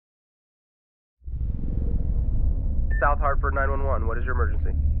South Hartford 911. What is your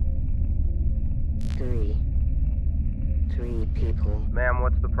emergency? Three people. Ma'am,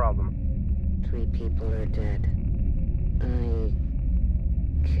 what's the problem? 3 people are dead. I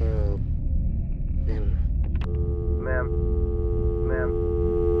killed them. Ma'am.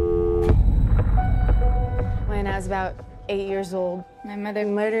 When I was about 8 years old, my mother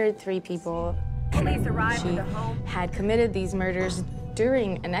murdered 3 people. Police arrived at She the home. had committed these murders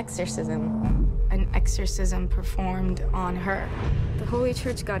during an exorcism. An exorcism performed on her. The Holy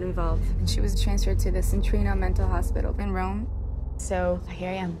Church got involved. And she was transferred to the Centrino mental hospital in Rome. So here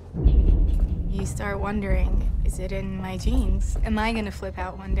I am. You start wondering, is it in my genes? Am I gonna flip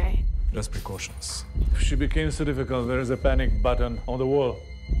out one day? Just precautions. If she became so difficult, there is a panic button on the wall.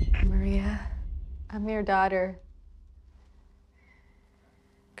 Maria, I'm your daughter.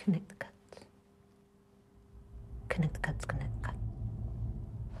 Connect the cuts. Connect the cuts, connect the cuts.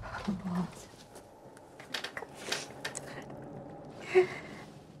 Follow the walls.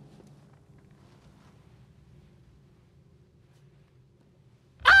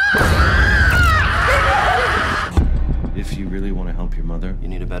 If you really want to help your mother, you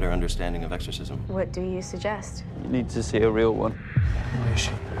need a better understanding of exorcism. What do you suggest? You need to see a real one. Where is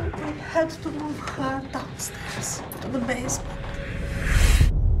she? We had to move her downstairs to the basement.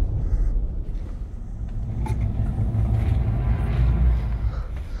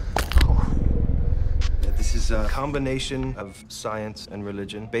 This is a combination of science and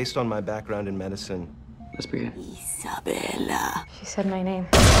religion based on my background in medicine. Let's begin. Isabella. She said my name.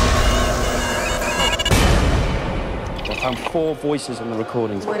 I found 4 voices on the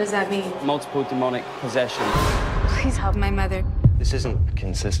recordings. What does that mean? Multiple demonic possession. Please help my mother. This isn't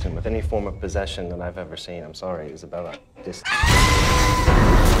consistent with any form of possession that I've ever seen. I'm sorry, Isabella. Just... What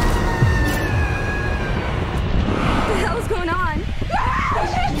the hell is going on?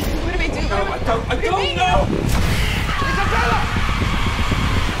 What do we do? No, I don't know!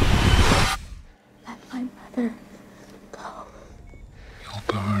 Let my mother